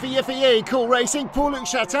stop for FIA. Cool Racing. Paul-Luc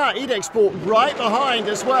Chatin, EDEC Sport right behind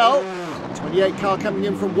as well. 28 car coming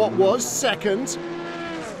in from what was second.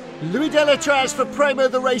 Louis Delatraz for Prema,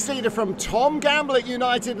 the race leader, from Tom Gamble at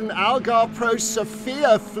United and Algarve Pro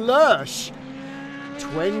Sophia Flörsch.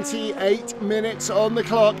 28 minutes on the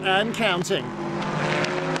clock and counting.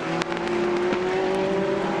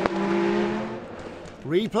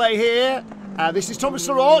 Replay here. This is Thomas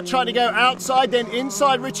Laurent trying to go outside, then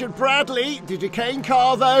inside Richard Bradley. The Duquesne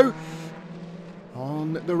car, though,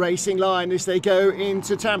 on the racing line as they go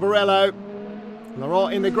into Tamburello.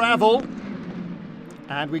 Laurent in the gravel.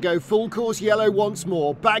 And we go full course yellow once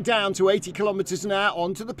more. Back down to 80 kilometres an hour.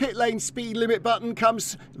 Onto the pit lane speed limit button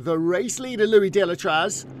comes the race leader, Louis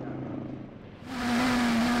Delatraz.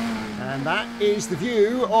 And that is the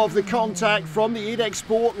view of the contact from the EDEC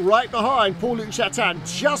Sport right behind Paul-Luc Chatin,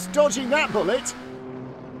 just dodging that bullet.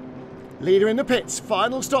 Leader in the pits.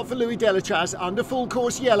 Final stop for Louis Delatraz under full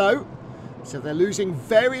course yellow. So they're losing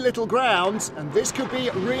very little ground, and this could be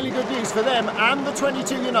really good news for them and the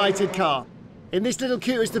 22 United car. In this little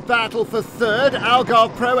queue is the battle for third.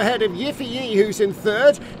 Algarve Pro ahead of Yiffy, who's in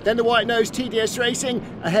third. Then the white-nosed TDS Racing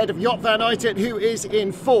ahead of Joop van Uyten, who is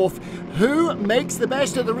in fourth. Who makes the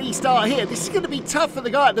best of the restart here? This is going to be tough for the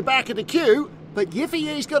guy at the back of the queue, but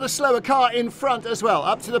Yiffy's got a slower car in front as well.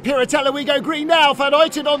 Up to the Piratella we go green now. Van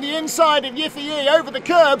Uyten on the inside of Yiffy over the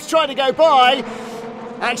curbs, trying to go by.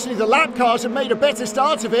 Actually, the lap cars have made a better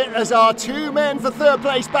start of it as our two men for third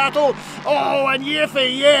place battle. Oh, and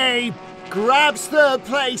Yiffy grabs third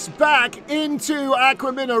place back into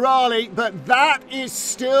Aqua Minerale, but that is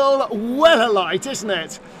still well alight, isn't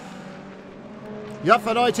it? Joop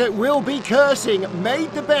van Uyten will be cursing, made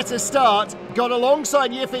the better start, got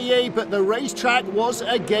alongside Yiffy, but the racetrack was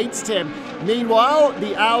against him. Meanwhile,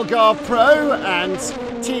 the Algarve Pro and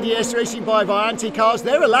TDS Racing by Vianti cars,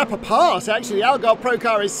 they're a lap apart actually. The Algarve Pro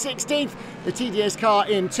car is 16th, the TDS car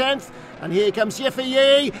in 10th. And here comes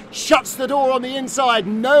Yiffy, shuts the door on the inside,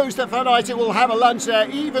 knows that Van Uyten will have a lunge there,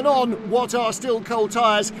 even on what are still cold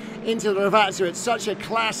tyres into the Ravazza. It's such a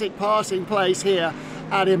classic passing place here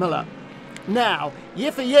at Imola. Now,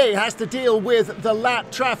 Yiffy has to deal with the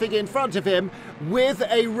lap traffic in front of him with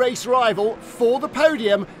a race rival for the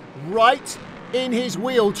podium right in his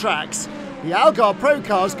wheel tracks. The Algarve Pro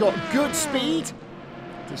car's got good speed.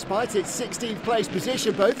 Despite its 16th place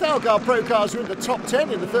position, both Algarve Pro cars are in the top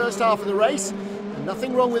 10 in the first half of the race. And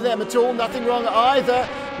nothing wrong with them at all, nothing wrong either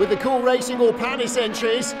with the Cool Racing or Panis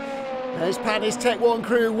entries. There's Panis Tech 1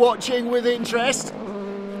 crew watching with interest.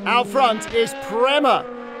 Out front is Prema.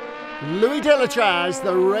 Louis Delatraz,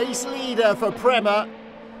 the race leader for Prema.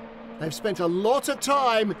 They've spent a lot of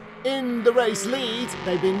time in the race lead.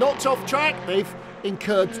 They've been knocked off track. They've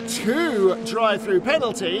incurred 2 drive-through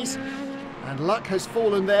penalties. And luck has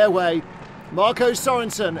fallen their way. Marco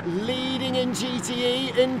Sorensen leading in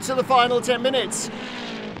GTE into the final 10 minutes.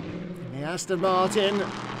 The Aston Martin,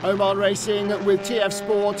 Oman Racing with TF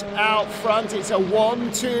Sport out front. It's a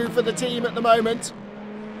 1-2 for the team at the moment.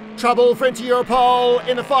 Trouble for Inter Europol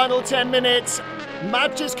in the final 10 minutes.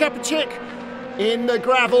 Madjas Kapicic in the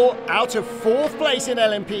gravel out of 4th place in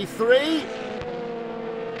LMP3.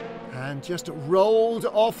 And just rolled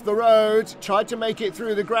off the road, tried to make it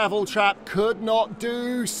through the gravel trap, could not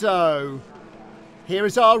do so. Here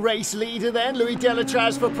is our race leader then, Louis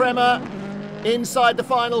Delatraz for Prema, inside the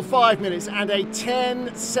final 5 minutes and a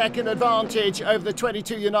 10-second advantage over the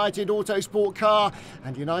 22 United Autosport car.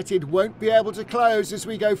 And United won't be able to close as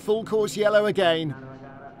we go full course yellow again.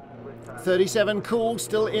 37 Cool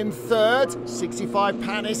still in 3rd, 65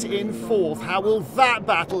 Panis in 4th. How will that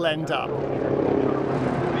battle end up?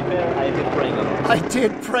 I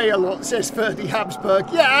did pray a lot, says Ferdy Habsburg.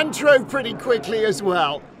 Yeah, and drove pretty quickly as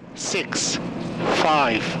well. 6,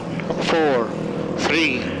 5, 4,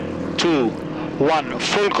 3, 2, 1.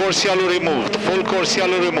 Full course yellow removed. Full course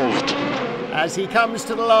yellow removed. As he comes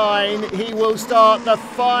to the line, he will start the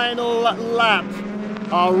final lap.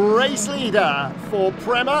 Our race leader for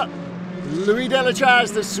Prema, Louis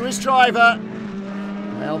Delatraz, the Swiss driver.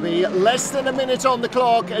 There'll be less than a minute on the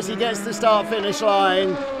clock as he gets to the start-finish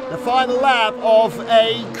line. The final lap of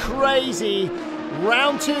a crazy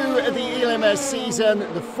round 2 of the ELMS season,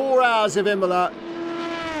 the 4 hours of Imola.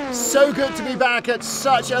 So good to be back at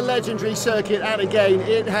such a legendary circuit, and again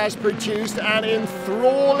it has produced an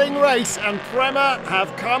enthralling race, and Prema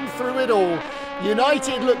have come through it all.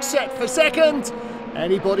 United look set for 2nd.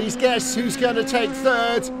 Anybody's guess who's going to take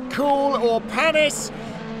 3rd, Cool or Panis?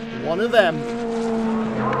 one of them.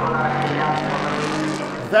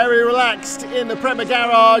 Very relaxed in the Prema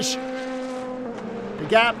garage. The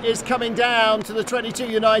gap is coming down to the 22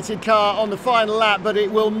 United car on the final lap, but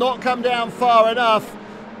it will not come down far enough.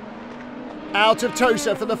 Out of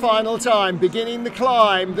Tosa for the final time, beginning the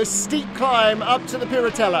climb, the steep climb up to the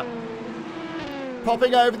Piratella.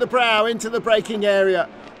 Popping over the brow into the braking area,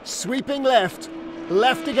 sweeping left,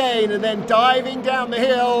 left again, and then diving down the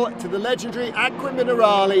hill to the legendary Acqua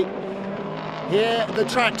Minerale. Here the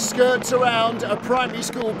track skirts around a primary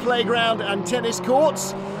school playground and tennis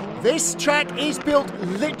courts. This track is built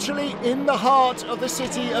literally in the heart of the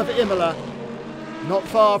city of Imola, not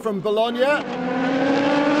far from Bologna.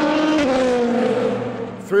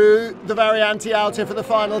 Through the Variante Alta for the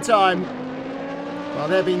final time. Well,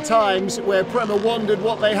 there have been times where Prema wondered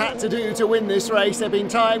what they had to do to win this race. There have been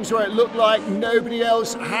times where it looked like nobody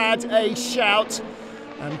else had a shout.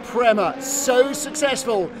 And Prema, so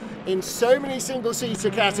successful in so many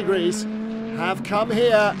single-seater categories, have come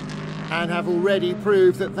here and have already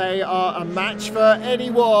proved that they are a match for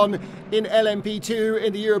anyone in LMP2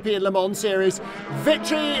 in the European Le Mans Series.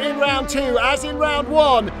 Victory in round 2, as in round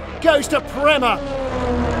 1, goes to Prema.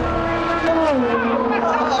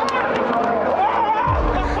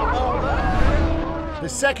 The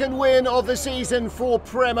second win of the season for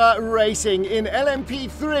Prema Racing. In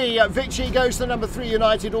LMP3, victory goes to number 3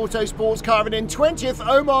 United Autosports car, and in 20th,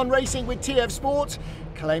 Oman Racing with TF Sport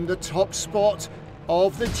claimed the top spot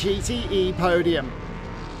of the GTE podium.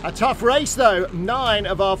 A tough race though. 9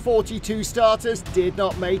 of our 42 starters did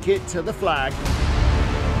not make it to the flag.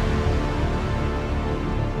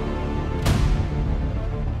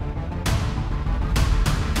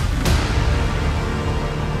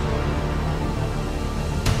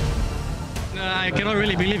 I cannot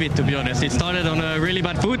really believe it, to be honest. It started on a really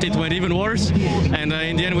bad foot, it went even worse, and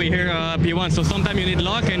in the end we hear P1, so sometimes you need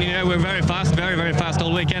luck, and we're very fast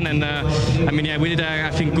all weekend, and I mean, yeah, we did, I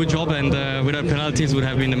think, good job, and without penalties would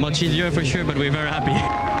have been much easier for sure, but we're very happy.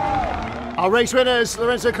 Our race winners: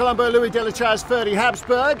 Lorenzo Colombo, Louis Delatraz, Ferdy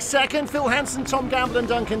Habsburg. Second, Phil Hansen, Tom Gamble and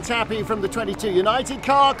Duncan Tappy from the 22 United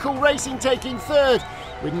car. Cool Racing taking third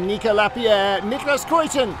with Nico Lapierre, Nicolas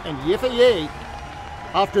Croyton and Yifa Yi.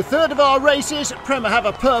 After a third of our races, Prema have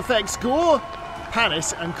a perfect score.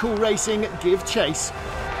 Panis and Cool Racing give chase.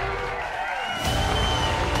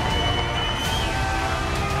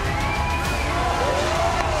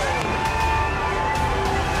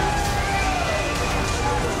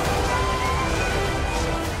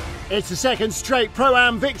 It's the second straight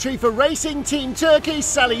Pro-Am victory for Racing Team Turkey,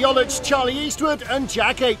 Sally Yolic, Charlie Eastwood and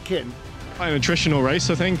Jack Aitken. Quite an attritional race,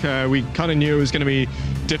 I think. We kind of knew it was going to be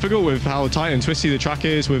difficult with how tight and twisty the track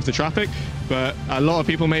is with the traffic, but a lot of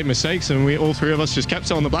people made mistakes, and all 3 of us just kept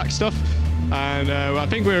it on the black stuff. And I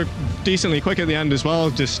think we were decently quick at the end as well,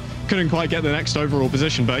 just couldn't quite get the next overall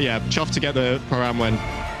position, but yeah, chuffed to get the Pro-Am win.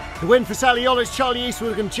 The win for Sally Yolic, Charlie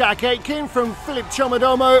Eastwood and Jack Aitken, from Philip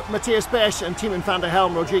Chomodomo, Matthias Besch and Timon van der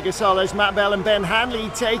Helm, Rodrigo Sales, Matt Bell and Ben Hanley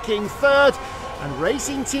taking third. And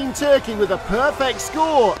Racing Team Turkey with a perfect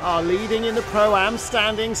score are leading in the Pro-Am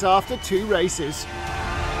standings after 2 races.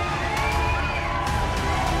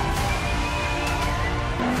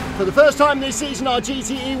 For the first time this season, our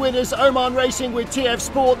GTE winners, Oman Racing with TF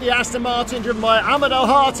Sport, the Aston Martin driven by Ahmed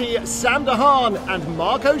Al-Hati, Sam Dahan and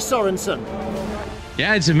Marco Sorensen.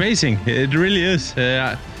 Yeah, it's amazing. It really is.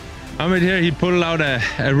 Ahmed here, he pulled out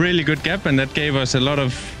a really good gap, and that gave us a lot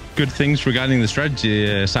of good things regarding the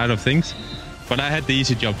strategy side of things. But I had the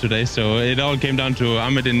easy job today, so it all came down to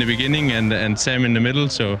Ahmed in the beginning and Sam in the middle,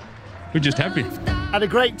 so we're just happy. And a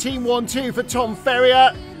great Team 1-2 for Tom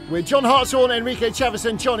Ferrier, with John Hartshorn, Enrique Chavez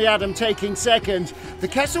and Johnny Adam taking second. The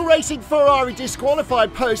Kessel Racing Ferrari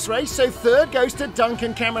disqualified post-race, so third goes to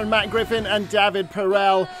Duncan Cameron, Matt Griffin and David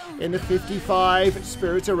Perel in the 55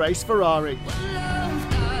 Spirit of Race Ferrari.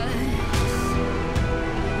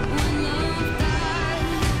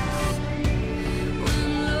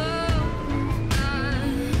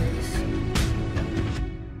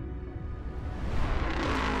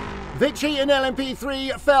 Victory in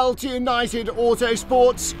LMP3 fell to United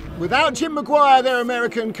Autosports. Without Jim Maguire, their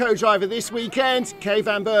American co-driver this weekend, Kay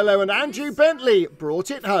Van Berlo and Andrew Bentley brought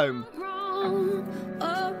it home.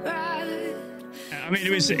 I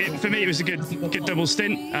mean, for me, it was a good double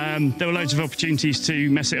stint. There were loads of opportunities to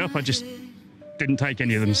mess it up. I just didn't take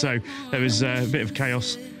any of them, so there was a bit of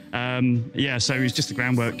chaos. Yeah, so it was just the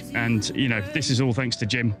groundwork, and this is all thanks to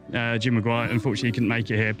Jim Maguire. Unfortunately, he couldn't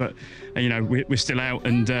make it here, but we're still out,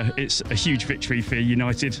 and it's a huge victory for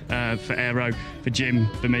United, for Aero, for Jim,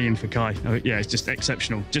 for me, and for Kai. Yeah, it's just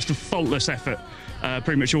exceptional. Just a faultless effort,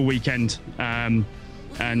 pretty much all weekend.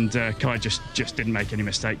 and Kai just didn't make any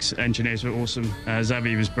mistakes. Engineers were awesome.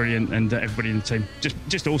 Xavi was brilliant, and everybody in the team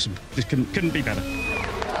just awesome. Just couldn't be better.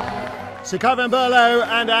 So Kai van Berlo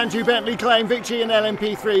and Andrew Bentley claim victory in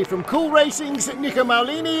LMP3 from Cool Racing's Nico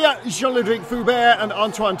Maulini, Jean-Ludwig Foubert and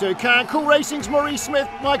Antoine Dequin. Cool Racing's Maurice Smith,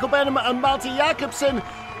 Michael Benham and Malte Jakobsen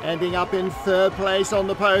ending up in third place on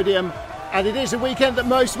the podium. And it is a weekend that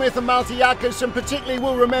Mo Smith and Malte Jakobsen particularly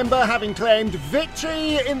will remember, having claimed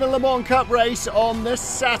victory in the Le Mans Cup race on the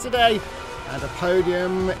Saturday and a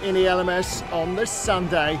podium in the ELMS on the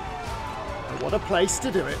Sunday. But what a place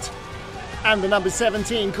to do it. And the number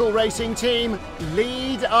 17 Cool Racing team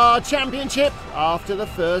lead our championship after the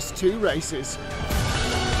first two races.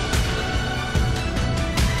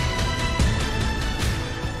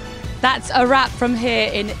 That's a wrap from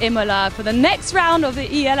here in Imola. For the next round of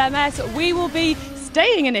the ELMS, we will be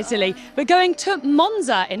staying in Italy, but going to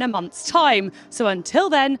Monza in a month's time. So until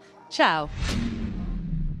then, ciao.